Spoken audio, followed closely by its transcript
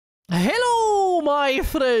Hello my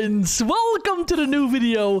friends, welcome to the new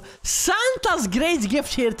video. Santa's great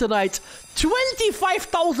gift here tonight.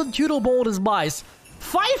 25,000 euro bonus buys,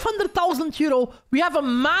 500,000 euro. We have a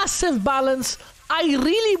massive balance. I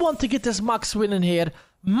really want to get this max win in here.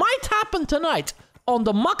 Might happen tonight on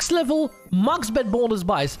the max level, max bet bonus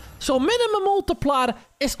buys. So minimum multiplier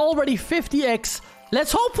is already 50x.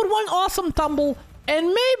 Let's hope for one awesome tumble and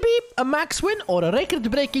maybe a max win or a record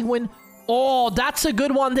breaking win. Oh, that's a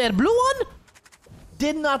good one there. Blue one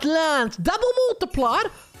did not land. Double multiplier,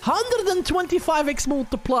 125x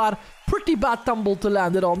multiplier. Pretty bad tumble to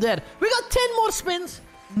land it on there. We got 10 more spins.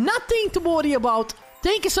 Nothing to worry about.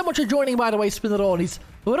 Thank you so much for joining, by the way, Spinneronis.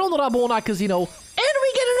 We're on Rabona Casino. And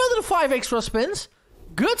we get another 5 extra spins.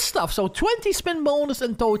 Good stuff. So 20 spin bonus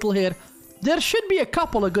in total here. There should be a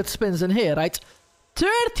couple of good spins in here, right?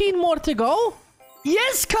 13 more to go.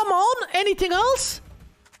 Yes, come on. Anything else?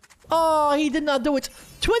 Oh, he did not do it.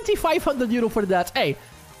 2,500 euro for that. Hey,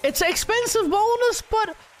 it's an expensive bonus,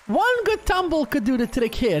 but one good tumble could do the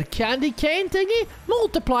trick here. Candy cane thingy?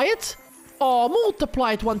 Multiply it. Oh,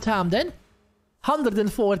 multiply it one time then.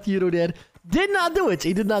 140 euro there. Did not do it.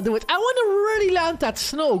 He did not do it. I want to really land that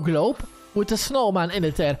snow globe with the snowman in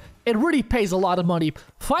it there. It really pays a lot of money.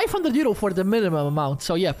 500 euro for the minimum amount.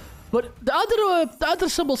 So yeah. But the other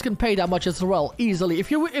symbols can pay that much as well, easily. If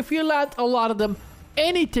you land a lot of them,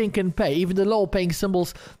 anything can pay, even the low-paying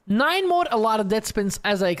symbols. 9 more, a lot of dead spins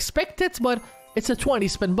as I expected, but it's a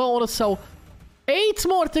 20-spin bonus, so 8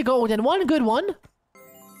 more to go, then one good one.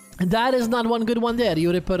 That is not one good one there, you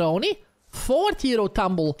ripperoni. 40 euro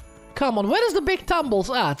tumble. Come on, where is the big tumbles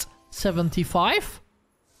at? 75?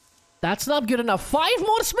 That's not good enough. 5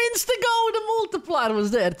 more spins to go. The multiplier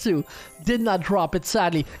was there too. Did not drop it,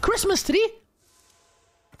 sadly. Christmas tree?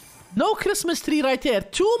 No Christmas tree right there.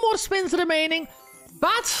 2 more spins remaining.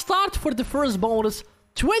 Bad start for the first bonus.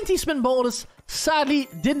 20 spin bonus. Sadly,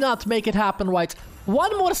 did not make it happen right.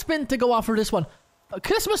 1 more spin to go after this one. A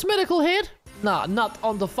Christmas miracle here? Nah, not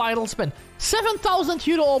on the final spin. 7,000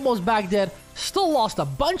 euro almost back there. Still lost a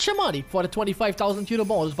bunch of money for the 25,000 euro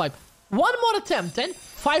bonus vibe. 1 more attempt then.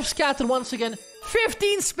 5 scatter once again.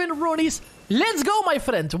 15 spin roonies. Let's go, my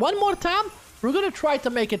friend. 1 more time. We're gonna try to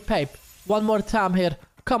make it pay. 1 more time here.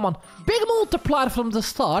 Come on. Big multiplier from the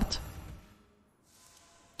start.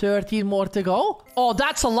 13 more to go. Oh,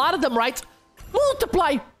 that's a lot of them, right?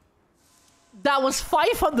 Multiply. That was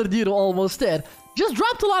 500 euro almost there. Just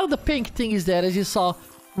dropped a lot of the pink thingies there, as you saw.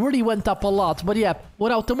 Really went up a lot. But yeah,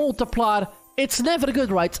 without the multiplier, it's never good,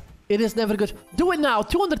 right? It is never good. Do it now.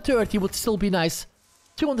 230 would still be nice.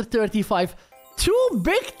 235. 2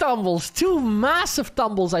 big tumbles. 2 massive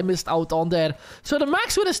tumbles I missed out on there. So the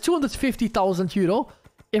max win is 250,000 euro.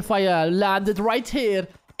 If I landed right here.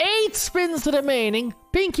 8 spins remaining.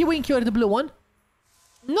 Pinky Winky or the blue one.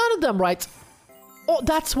 None of them right. Oh,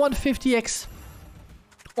 that's 150x.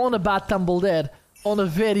 On a bad tumble there. On a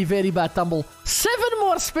very, very bad tumble. 7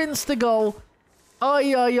 more spins to go.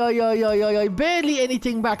 Barely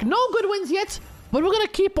anything back. No good wins yet. But we're gonna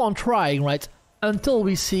keep on trying, right? Until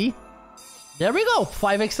we see. There we go.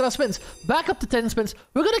 5 extra spins. Back up to 10 spins.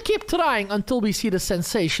 We're gonna keep trying until we see the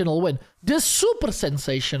sensational win. The super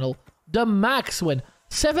sensational. The max win.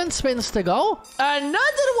 7 spins to go.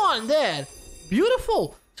 Another one there.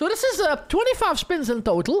 Beautiful. So this is 25 spins in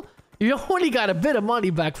total. You only got a bit of money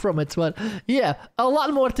back from it. But yeah, a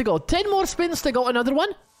lot more to go. 10 more spins to go. Another one.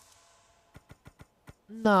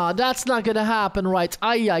 No, that's not gonna happen, right?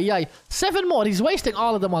 7 more. He's wasting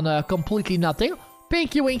all of them on completely nothing.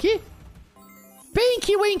 Pinky Winky.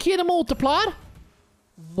 Pinky Winky and a multiplier.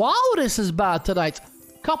 Wow, this is bad tonight.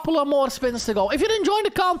 Couple of more spins to go. If you're enjoying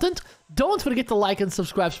the content, don't forget to like and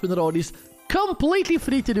subscribe, Spinneronis. Completely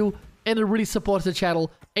free to do, and it really supports the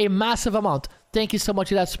channel a massive amount. Thank you so much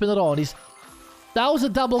for that, Spinneronis. That was a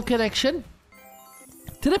double connection.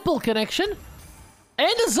 Triple connection.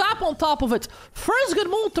 And a zap on top of it. First good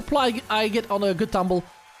multiply I get on a good tumble.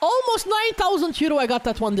 Almost 9,000 euro I got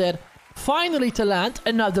that one there. Finally to land.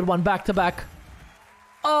 Another one back to back.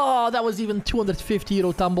 Oh, that was even 250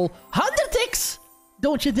 euro tumble. 100x!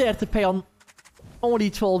 Don't you dare to pay on only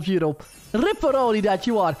 12 euro. Ripperoni that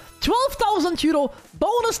you are. 12,000 euro.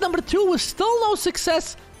 Bonus number 2 was still no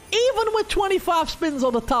success. Even with 25 spins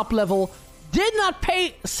on the top level. Did not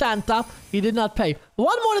pay Santa. He did not pay.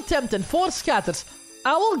 1 more attempt and 4 scatters.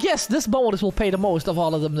 I will guess this bonus will pay the most of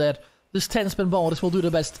all of them there. This 10 spin bonus will do the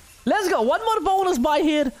best. Let's go. 1 more bonus buy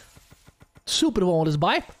here. Super bonus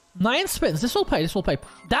buy. 9 spins. This will pay. This will pay.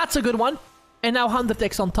 That's a good one. And now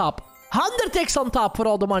 100x on top. 100x on top for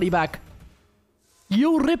all the money back.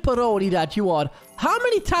 You ripperoni that you are. How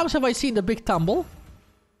many times have I seen the big tumble?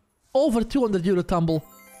 Over 200 euro tumble.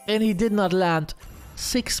 And he did not land.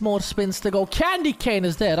 6 more spins to go. Candy cane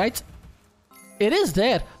is there, right? It is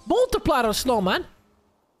there. Multiplier or snowman.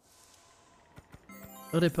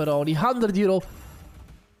 Ripperoni, €100.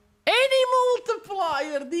 Any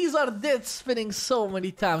multiplier. These are dead spinning so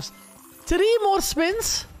many times. 3 more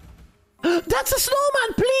spins. That's a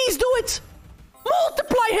snowman. Please do it.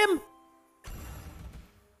 Multiply him.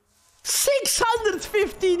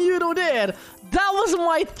 €615 there. That was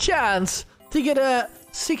my chance to get a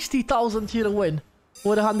 €60,000 win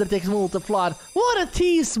with a 100x multiplier. What a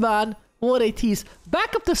tease, man. What a tease.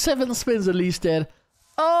 Back up to 7 spins at least there.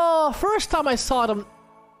 Oh, first time I saw them.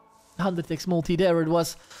 100x multi, there it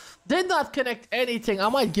was. Did not connect anything. I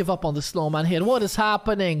might give up on the snowman here. What is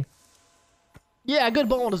happening? Yeah, good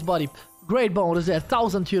bonus, buddy. Great bonus there.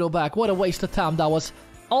 €1,000 back. What a waste of time that was.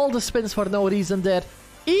 All the spins for no reason there.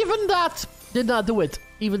 Even that did not do it.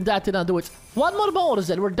 Even that did not do it. One more bonus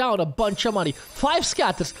then. We're down a bunch of money. 5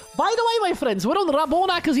 scatters. By the way, my friends, we're on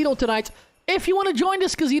Rabona Casino tonight. If you want to join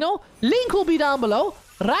this casino, link will be down below.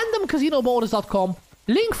 randomcasinobonus.com.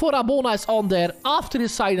 Link for Rabona is on there. After you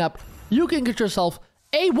sign up, you can get yourself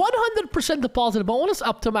a 100% deposit bonus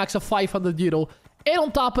up to max of €500. And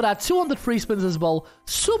on top of that, 200 free spins as well.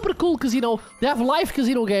 Super cool casino. They have live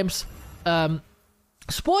casino games.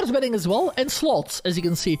 Sports betting as well. And slots, as you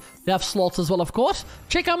can see. They have slots as well, of course.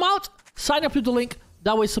 Check them out. Sign up to the link.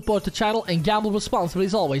 That way support the channel and gamble responsibly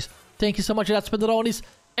as always. Thank you so much for that, Spinneronis.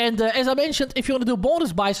 And as I mentioned, if you want to do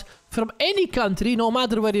bonus buys from any country, no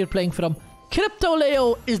matter where you're playing from, Crypto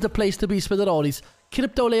Leo is the place to be, Spinneronis.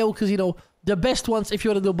 Crypto Leo Casino, the best ones if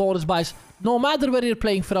you want to do bonus buys, no matter where you're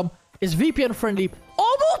playing from, is VPN friendly.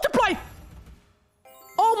 Oh, multiply!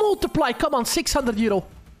 Oh, multiply! Come on, €600.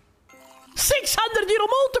 €600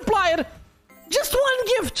 multiplier! Just one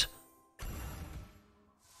gift!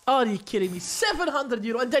 Are you kidding me?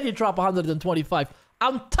 €700 and then you drop 125.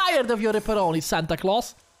 I'm tired of your ripperoni, Santa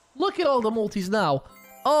Claus. Look at all the multis now.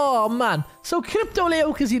 Oh, man. So, Crypto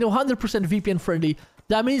Leo Casino, 100% VPN friendly.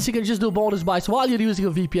 That means you can just do bonus buys while you're using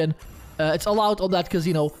a VPN. It's allowed on that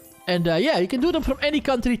casino. And yeah, you can do them from any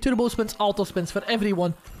country. Turbo spins, auto spins for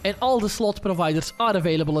everyone. And all the slot providers are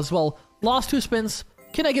available as well. Last 2 spins.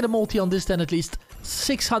 Can I get a multi on this then at least?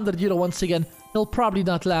 €600 once again. He'll probably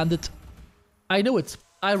not land it. I knew it.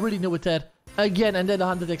 I really knew it there. Again, and then the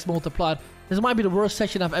 100x multiplier. This might be the worst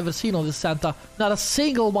session I've ever seen on this Santa. Not a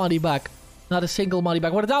single money back. Not a single money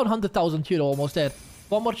back. We're down €100,000 almost there.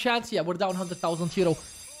 One more chance. Yeah, we're down €100,000.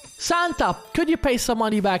 Santa, could you pay some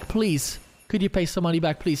money back, please? Could you pay some money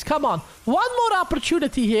back, please? Come on. One more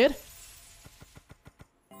opportunity here.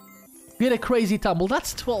 Get a crazy tumble.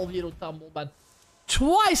 That's €12 tumble, man.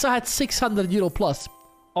 Twice I had €600 plus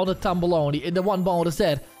on the tumble only in the one bonus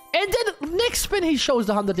there. And then next spin he shows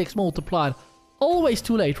the 100x multiplier. Always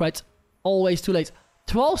too late, right? Always too late.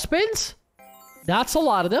 12 spins? That's a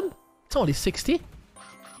lot of them. It's only 60.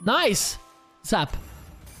 Nice. Zap.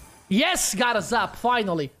 Yes, got a zap,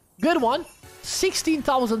 finally. Good one.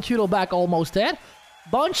 €16,000 back almost there.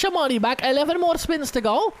 Bunch of money back. 11 more spins to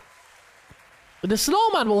go. The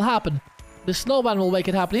snowman will happen. The snowman will make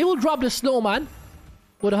it happen. He will drop the snowman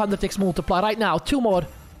with a 100x multiplier right now. 2 more.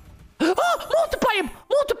 Oh, multiply him!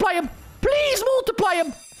 Multiply him! Please multiply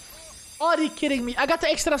him! Are you kidding me? I got the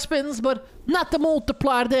extra spins, but not the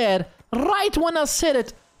multiplier there. Right when I said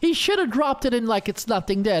it, he should have dropped it in like it's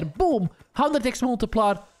nothing there. Boom! 100x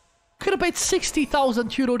multiplier. Could have paid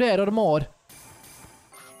 €60,000 there or more.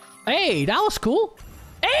 Hey, that was cool.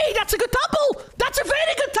 Hey, that's a good tumble! That's a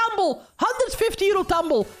very good tumble! €150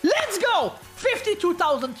 tumble. Let's go!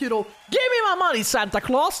 €52,000. Give me my money, Santa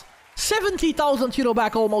Claus. €70,000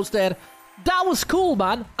 back almost there. That was cool,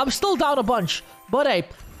 man. I'm still down a bunch. But hey,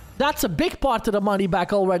 that's a big part of the money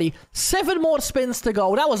back already. 7 more spins to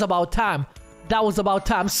go. That was about time. That was about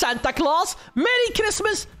time. Santa Claus, Merry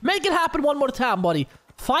Christmas. Make it happen one more time, buddy.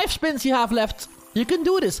 5 spins you have left. You can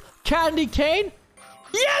do this. Candy cane.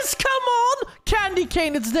 Yes, come on. Candy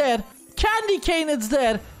cane, it's there. Candy cane, it's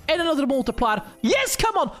there. And another multiplier. Yes,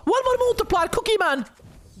 come on. One more multiplier. Cookie Man.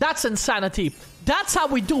 That's insanity. That's how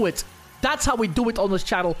we do it. That's how we do it on this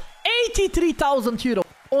channel. €83,000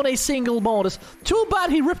 on a single bonus. Too bad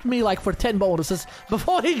he ripped me like for 10 bonuses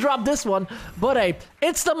before he dropped this one. But hey,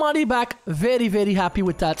 it's the money back. Very, very happy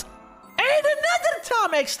with that. And another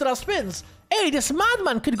time extra spins. Hey, this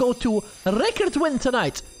madman could go to a record win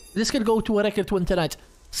tonight. This could go to a record win tonight.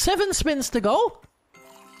 7 spins to go.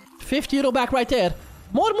 €50 back right there.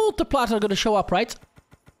 More multipliers are going to show up, right?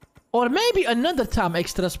 Or maybe another time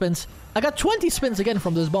extra spins. I got 20 spins again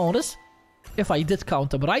from this bonus. If I did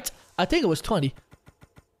count them, right? I think it was 20.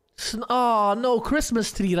 Oh, no.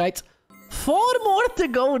 Christmas tree, right? 4 more to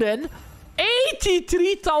go then.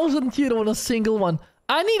 83,000 euro on a single one.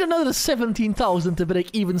 I need another 17,000 to break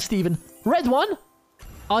even, Steven. Red one.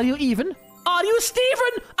 Are you even? Are you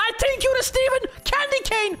Steven? I think you're a Steven. Candy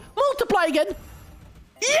cane. Multiply again.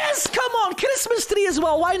 Yes, come on. Christmas tree as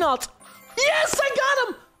well. Why not? Yes, I got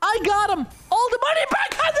him. I got him. All the money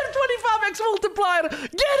back. 125x multiplier.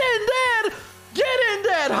 Get in there. Get in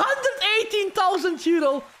there. 118,000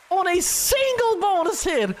 euro on a single bonus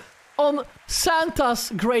here on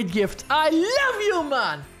Santa's great gift. I love you,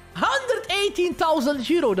 man. 118,000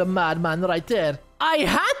 euro, the madman right there. I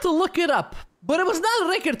had to look it up, but it was not a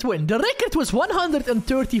record win. The record was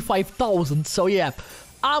 135,000, so yeah.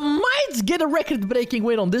 I might get a record-breaking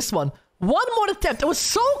win on this one. One more attempt. It was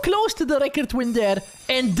so close to the record win there.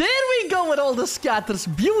 And there we go with all the scatters.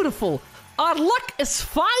 Beautiful. Our luck is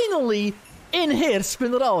finally in here,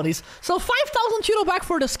 spinneronis. So 5,000 euro back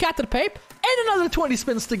for the scatter pay. And another 20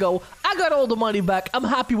 spins to go. I got all the money back. I'm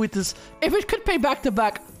happy with this. If it could pay back to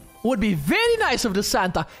back, would be very nice of the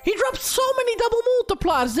Santa. He dropped so many double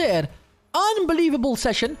multipliers there. Unbelievable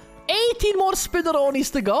session. 18 more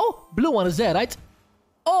spinneronis to go. Blue one is there, right?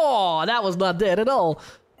 Oh, that was not there at all.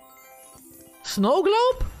 Snow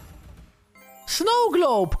globe? Snow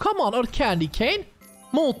globe. Come on, or candy cane.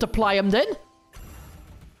 Multiply him then.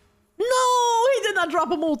 No, he did not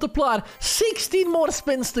drop a multiplier. 16 more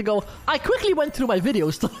spins to go. I quickly went through my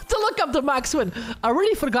videos to look up the max win. I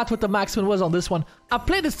really forgot what the max win was on this one. I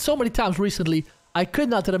played this so many times recently. I could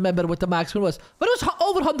not remember what the max win was. But it was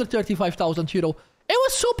over 135,000 euro. It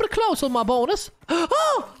was super close on my bonus.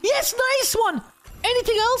 Oh, yes, nice one.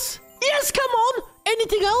 Anything else? Yes, come on.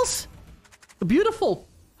 Anything else? Beautiful.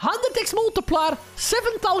 100x multiplier,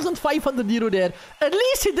 7,500 euro there. At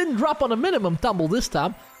least he didn't drop on a minimum tumble this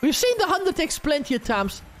time. We've seen the 100x plenty of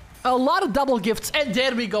times. A lot of double gifts. And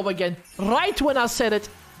there we go again. Right when I said it.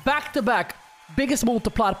 Back to back. Biggest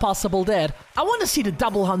multiplier possible there. I want to see the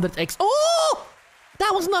double 100x. Oh!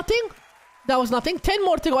 That was nothing. That was nothing. 10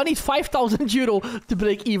 more to go. I need 5,000 euro to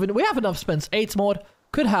break even. We have enough spins. 8 more.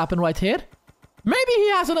 Could happen right here. Maybe he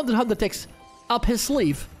has another 100x up his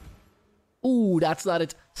sleeve. Ooh, that's not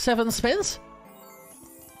it. 7 spins?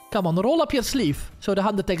 Come on, roll up your sleeve so the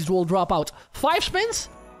 100x will drop out. 5 spins?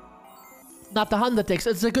 Not the 100x,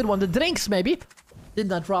 it's a good one. The drinks, maybe. Did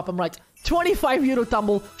not drop them right. 25 euro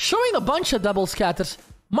tumble, showing a bunch of double scatters.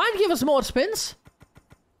 Might give us more spins.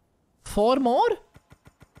 4 more?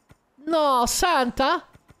 No, Santa.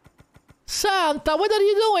 Santa, what are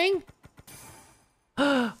you doing?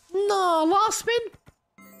 No, last spin?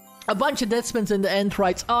 A bunch of dead spins in the end,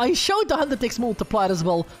 right? He showed the 100x multiplier as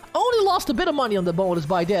well. Only lost a bit of money on the bonus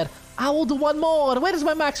by there. I will do one more. Where is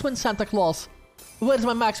my max win, Santa Claus? Where is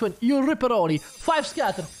my max win? You ripperoni. 5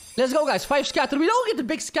 scatter. Let's go, guys. 5 scatter. We don't get the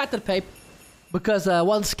big scatter pay because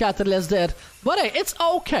 1 scatter less there. But hey, it's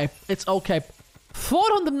okay. It's okay.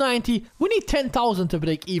 490. We need 10,000 to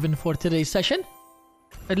break even for today's session.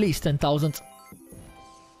 At least 10,000.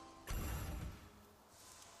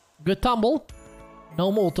 Good tumble. No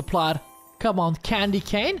multiplier. Come on, candy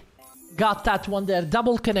cane. Got that one there.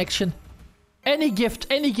 Double connection. Any gift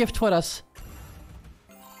for us.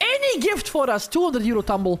 Any gift for us. 200 euro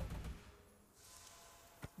tumble.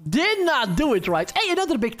 Did not do it right. Hey,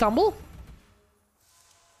 another big tumble.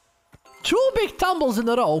 2 big tumbles in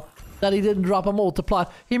a row that he didn't drop a multiplier.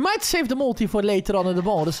 He might save the multi for later on in the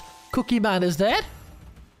bonus. Cookie Man is there.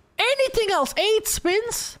 Anything else? 8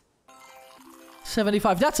 spins.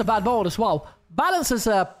 75. That's a bad bonus. Wow. Balance is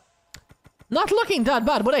not looking that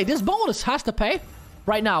bad. But hey, this bonus has to pay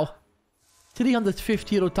right now.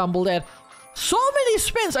 350 euro tumble there. So many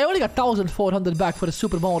spins. I only got 1,400 back for the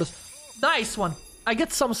super bonus. Nice one. I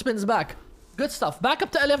get some spins back. Good stuff. Back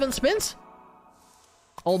up to 11 spins.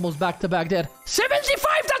 Almost back to back there. 75.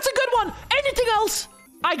 That's a good one. Anything else?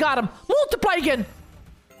 I got him. Multiply again.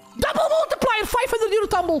 Double multiplier. 500 euro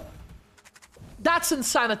tumble. That's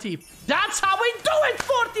insanity. That's how we do it.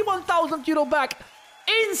 41,000 euro back.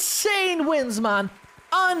 Insane wins, man.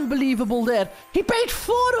 Unbelievable there. He paid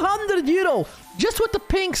 400 euro just with the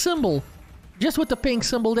pink symbol. Just with the pink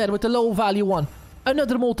symbol there, with the low value one.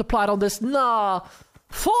 Another multiplier on this. Nah.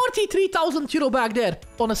 43,000 euro back there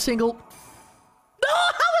on a single. No,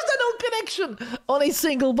 how is there no connection on a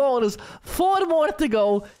single bonus? 4 more to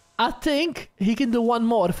go. I think he can do one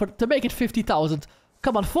more to make it 50,000.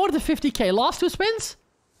 Come on, for the 50k. Last 2 spins?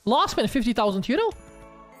 Last spin, 50,000 euro?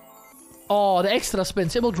 Oh, the extra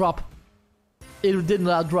spins. It will drop. It did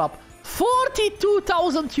not drop.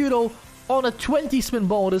 42,000 euro on a 20 spin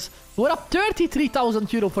bonus. We're up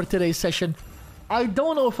 33,000 euro for today's session. I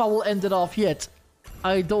don't know if I will end it off yet.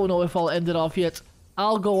 I don't know if I'll end it off yet.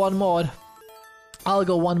 I'll go one more. I'll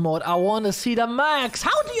go one more. I want to see the max.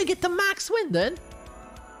 How do you get the max win then?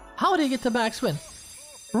 How do you get the max win?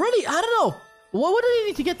 Really? I don't know. What do you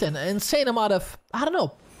need to get then? Insane amount of... I don't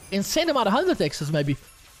know. Insane amount of 100x's maybe.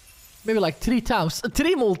 Maybe like 3 times.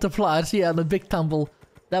 3 multipliers, yeah, on the big tumble.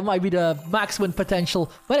 That might be the max win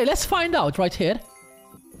potential. But hey, let's find out right here.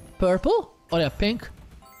 Purple. Oh yeah, pink.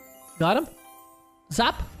 Got him.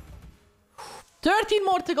 Zap. 13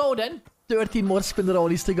 more to go then. 13 more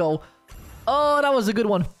spinnerolies to go. Oh, that was a good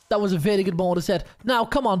one. That was a very good bonus set. Now,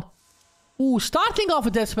 come on. Ooh, starting off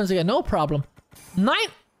with dead spins again. No problem.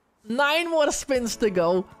 9 more spins to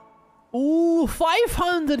go. Ooh,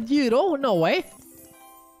 500 euro. No way.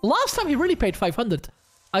 Last time he really paid 500.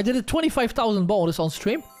 I did a 25,000 bonus on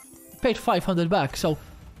stream. Paid 500 back. So,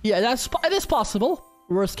 yeah, it is possible.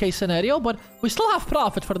 Worst case scenario. But we still have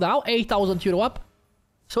profit for now. 8,000 euro up.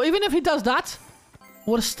 So even if he does that,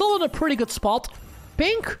 we're still in a pretty good spot.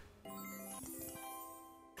 Pink.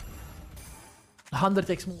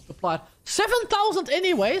 100x multiplier. 7,000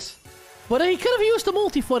 anyways. But he could have used the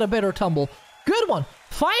multi for a better tumble. Good one.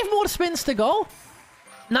 5 more spins to go.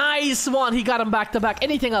 Nice one. He got him back to back.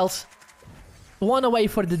 Anything else? One away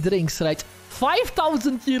for the drinks, right?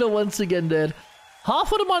 5,000 euro once again there.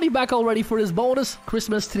 Half of the money back already for his bonus.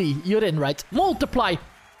 Christmas tree. You're in, right? Multiply.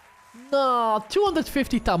 No,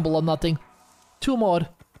 250 tumble on nothing. 2 more.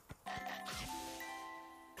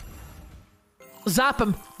 Zap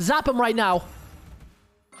him. Zap him right now.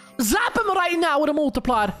 Zap him right now with a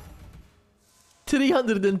multiplier.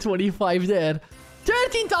 325 there.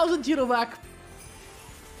 13,000 euro back.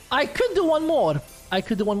 I could do one more.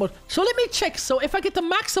 So let me check. So if I get the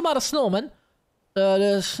max amount of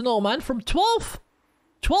the snowman from 12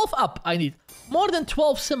 up, I need more than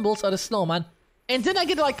 12 symbols of the snowman. And then I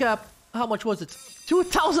get like a, how much was it?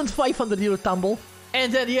 2,500 euro tumble.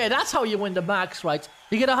 And then, yeah, that's how you win the max, right?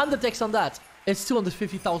 You get 100x on that. It's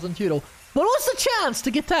 250,000 euro. But what's the chance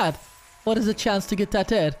to get that? What is the chance to get that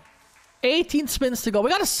there? 18 spins to go. We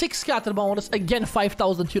got a 6 scatter bonus. Again,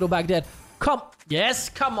 5,000 euro back there. Yes,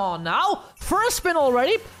 come on now. First spin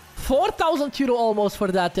already. 4,000 euro almost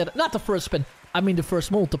for that there. Not the first spin. I mean the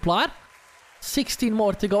first multiplier. 16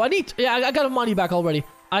 more to go. Yeah, I got money back already.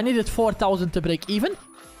 I needed 4,000 to break even.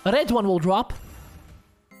 Red one will drop.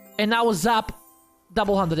 And now a zap.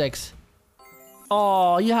 Double 100x.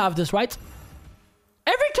 Oh, you have this, right?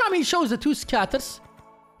 Every time he shows the 2 scatters,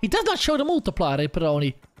 he does not show the multiplier, eh,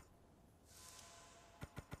 Peroni?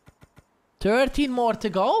 13 more to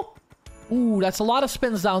go. Ooh, that's a lot of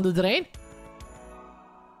spins down the drain.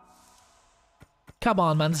 Come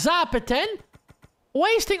on, man. Zap it then.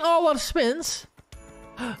 Wasting all our spins.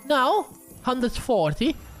 Now,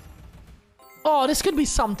 140. Oh, this could be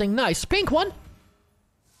something nice. Pink one.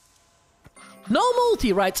 No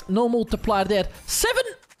multi, right? No multiplier there.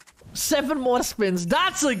 7 more spins.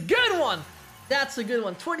 That's a good one. That's a good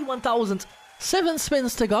one. 21,000. 7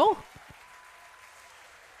 spins to go.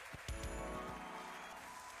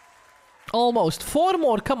 Almost. 4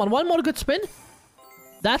 more. Come on. 1 more good spin.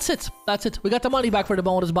 That's it. That's it. We got the money back for the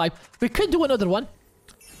bonus buy. We could do another one.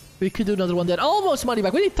 We could do another one there. Almost money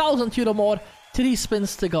back. We need 1,000 euro more. 3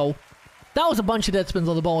 spins to go. That was a bunch of dead spins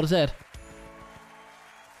on the bonus there.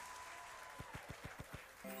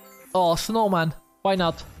 Oh, snowman. Why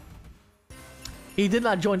not? He did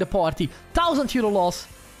not join the party. 1,000 euro loss.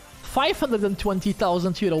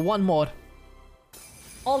 520,000 euro. 1 more.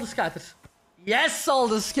 All the scatters. Yes, all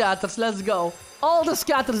the scatters. Let's go. All the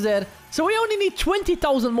scatters there. So we only need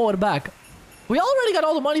 20,000 more back. We already got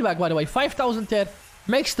all the money back, by the way. 5,000 there.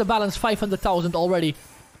 Makes the balance 500,000 already.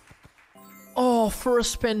 Oh,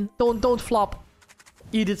 first spin. Don't flop.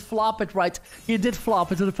 You did flop it, right? You did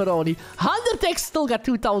flop it to the Peroni. 100x still got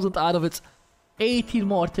 2,000 out of it. 18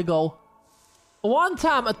 more to go. One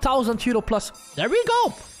time 1,000 euro plus. There we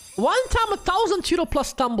go. One time 1,000 euro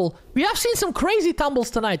plus tumble. We have seen some crazy tumbles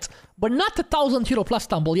tonight, but not the 1,000 euro plus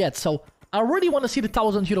tumble yet. So I really want to see the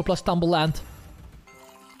 1,000 euro plus tumble land.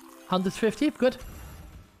 150, good.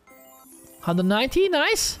 190,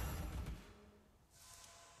 nice.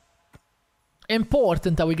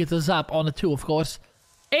 Important that we get the zap on the 2, of course.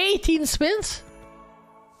 18 spins.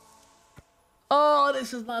 Oh,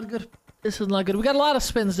 this is not good. This is not good. We got a lot of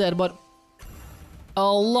spins there, but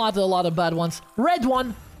a lot of bad ones. Red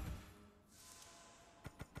one.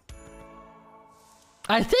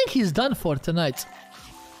 I think he's done for tonight.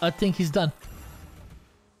 I think he's done.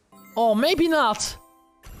 Oh, maybe not.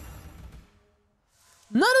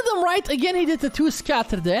 None of them right. Again, he did the 2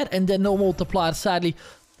 scatter there, and then no multiplier, sadly.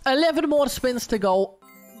 11 more spins to go.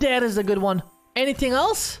 There is a good one. Anything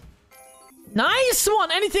else? Nice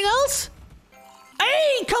one. Anything else?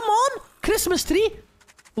 Hey, come on. Christmas tree.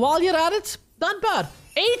 While you're at it, Not bad.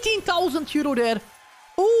 18,000 euro there.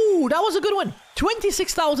 Ooh, that was a good one.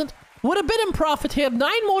 26,000. We're a bit in profit here.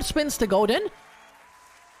 9 more spins to go then.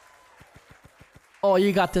 Oh,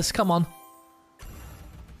 you got this. Come on.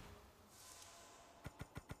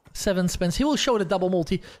 7 spins. He will show the double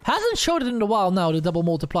multi. Hasn't showed it in a while now, the double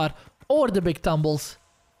multiplier. Or the big tumbles.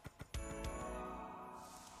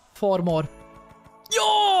 4 more.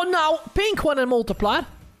 Yo, now. Pink one and multiplier.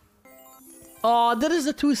 Oh, there is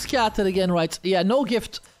the 2 scatter again, right? Yeah, no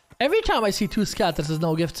gift. Every time I see 2 scatters, there's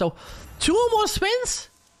no gift. So, 2 more spins.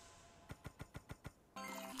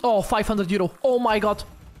 Oh, 500 euro. Oh my god.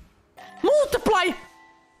 Multiply.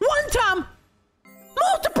 1 time.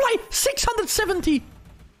 Multiply. 670.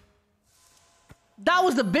 That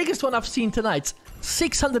was the biggest one I've seen tonight.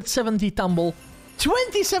 670 tumble.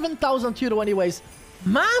 27,000 euro anyways.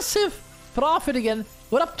 Massive profit again.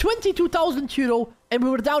 We're up 22,000 euro and we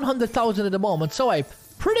were down 100,000 at the moment. So a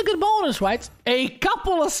pretty good bonus, right? A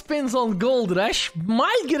couple of spins on Gold Rush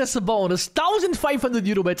might get us a bonus. 1,500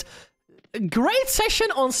 euro bet. Great session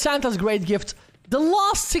on Santa's Great Gift. The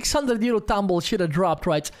last 600 euro tumble should have dropped,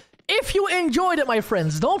 right? If you enjoyed it, my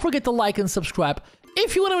friends, don't forget to like and subscribe.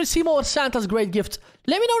 If you want to see more Santa's Great Gift,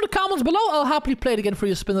 let me know in the comments below. I'll happily play it again for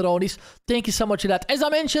you spinneronis. Thank you so much for that. As I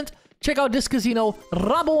mentioned, check out this casino,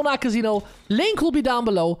 Rabona Casino. Link will be down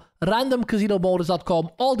below. randomcasinobonus.com.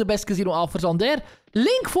 All the best casino offers on there.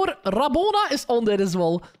 Link for Rabona is on there as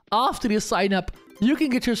well. After you sign up, you can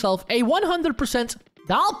get yourself a 100%...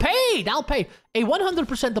 I'll pay a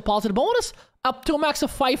 100% deposit bonus up to a max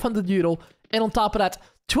of 500 euro. And on top of that,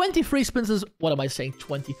 20 free spins as... What am I saying?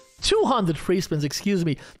 20. 200 free spins, excuse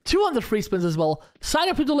me. 200 free spins as well. Sign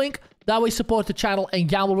up with the link. That way support the channel and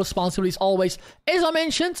gamble responsibly as always. As I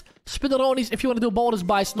mentioned, spinneronis, if you want to do bonus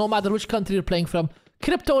buys, no matter which country you're playing from.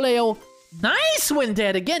 Crypto Leo. Nice win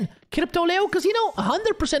there again. Crypto Leo Casino,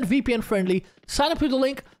 100% VPN friendly. Sign up with the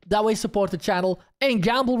link. That way support the channel and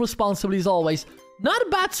gamble responsibly as always.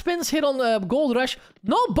 Not bad spins hit on Gold Rush.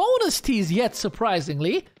 No bonus teas yet,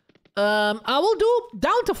 surprisingly. I will do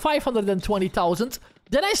down to 520,000.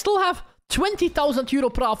 Then I still have 20,000 euro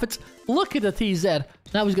profits. Look at the teas there.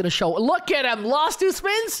 Now he's going to show. Look at him. Last 2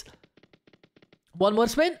 spins. 1 more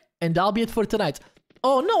spin. And that'll be it for tonight.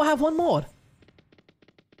 Oh, no. I have 1 more.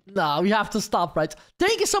 No, we have to stop, right?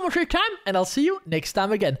 Thank you so much for your time. And I'll see you next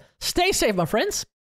time again. Stay safe, my friends.